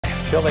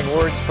Chilling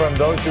words from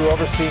those who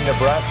oversee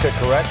Nebraska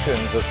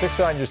corrections. A 6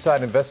 on Your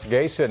Side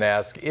investigation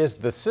asks, is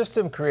the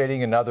system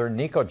creating another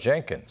Nico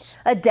Jenkins?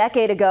 A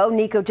decade ago,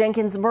 Nico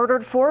Jenkins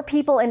murdered 4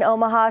 people in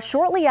Omaha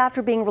shortly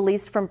after being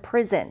released from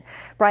prison.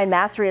 Brian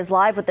Mastery is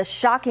live with the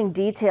shocking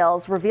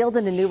details revealed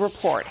in a new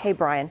report. Hey,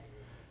 Brian.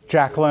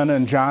 Jacqueline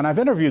and John, I've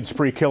interviewed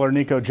spree killer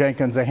Nico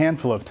Jenkins a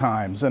handful of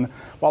times, and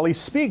while he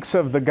speaks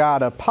of the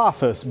god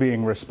Apophis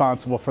being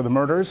responsible for the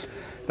murders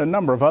and a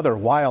number of other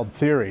wild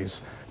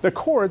theories, the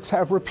courts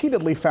have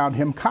repeatedly found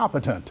him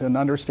competent in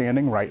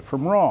understanding right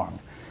from wrong.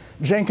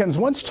 Jenkins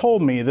once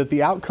told me that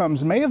the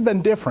outcomes may have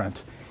been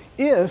different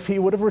if he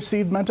would have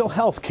received mental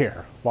health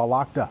care while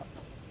locked up.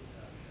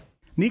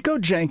 Nico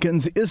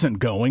Jenkins isn't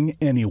going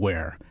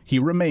anywhere. He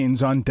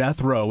remains on death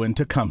row in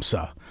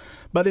Tecumseh.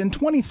 But in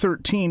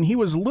 2013, he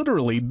was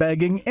literally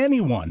begging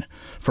anyone,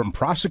 from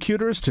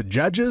prosecutors to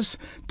judges,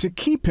 to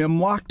keep him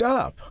locked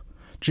up.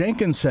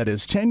 Jenkins said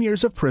his 10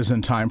 years of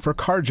prison time for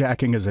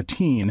carjacking as a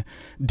teen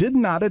did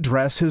not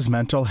address his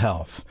mental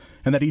health,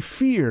 and that he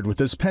feared with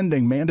his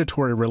pending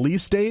mandatory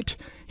release date,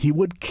 he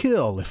would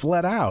kill if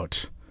let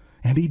out.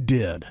 And he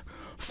did.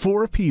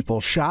 4 people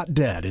shot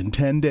dead in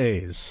 10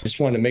 days. Just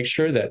wanted to make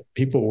sure that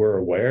people were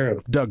aware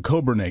of. Doug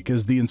Kobernick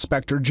is the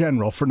Inspector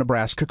General for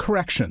Nebraska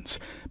Corrections,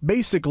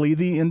 basically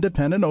the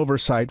independent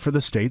oversight for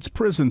the state's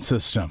prison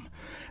system.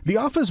 The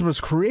office was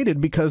created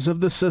because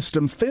of the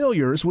system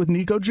failures with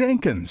Nico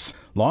Jenkins.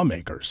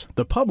 Lawmakers,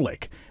 the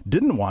public,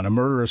 didn't want a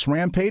murderous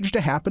rampage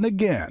to happen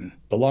again.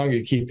 The longer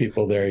you keep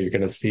people there, you're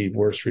going to see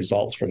worse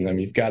results from them.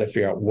 You've got to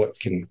figure out what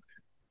can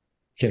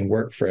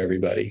work for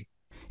everybody.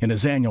 In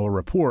his annual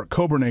report,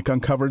 Kobernick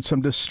uncovered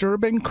some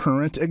disturbing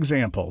current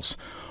examples.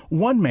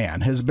 One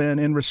man has been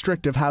in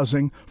restrictive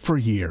housing for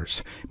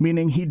years,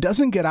 meaning he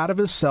doesn't get out of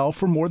his cell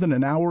for more than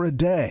an hour a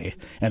day,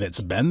 and it's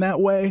been that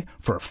way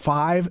for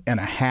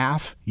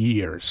 5.5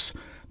 years.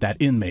 That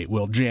inmate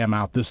will jam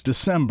out this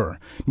December,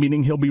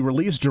 meaning he'll be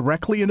released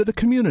directly into the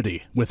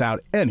community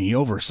without any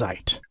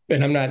oversight.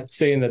 And I'm not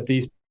saying that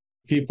these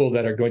people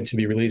that are going to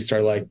be released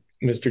are like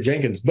Mr.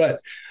 Jenkins,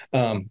 but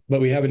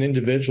we have an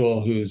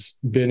individual who's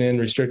been in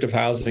restrictive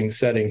housing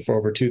setting for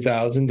over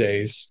 2,000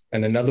 days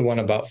and another one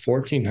about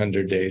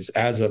 1,400 days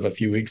as of a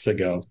few weeks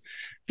ago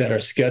that are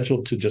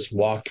scheduled to just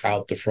walk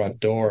out the front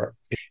door.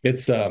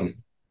 It's a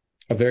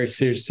very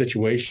serious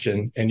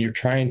situation, and you're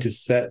trying to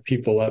set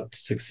people up to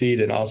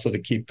succeed and also to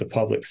keep the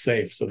public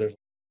safe.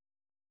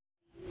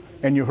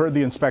 And you heard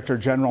the Inspector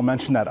General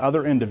mention that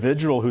other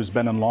individual who's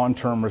been in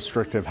long-term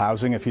restrictive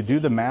housing. If you do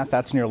the math,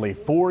 that's nearly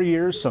 4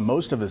 years, so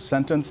most of his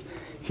sentence.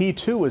 He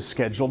too is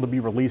scheduled to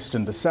be released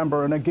in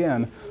December, and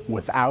again,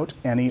 without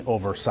any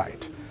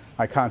oversight.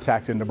 I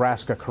contacted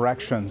Nebraska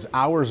Corrections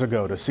hours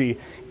ago to see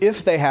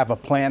if they have a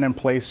plan in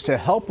place to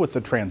help with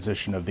the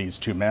transition of these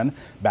 2 men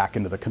back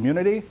into the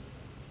community.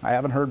 I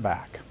haven't heard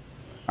back.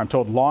 I'm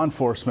told law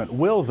enforcement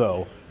will,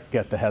 though,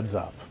 get the heads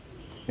up.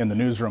 In the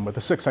newsroom with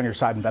the 6 on Your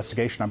Side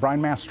investigation, I'm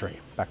Brian Mastery.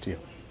 Back to you.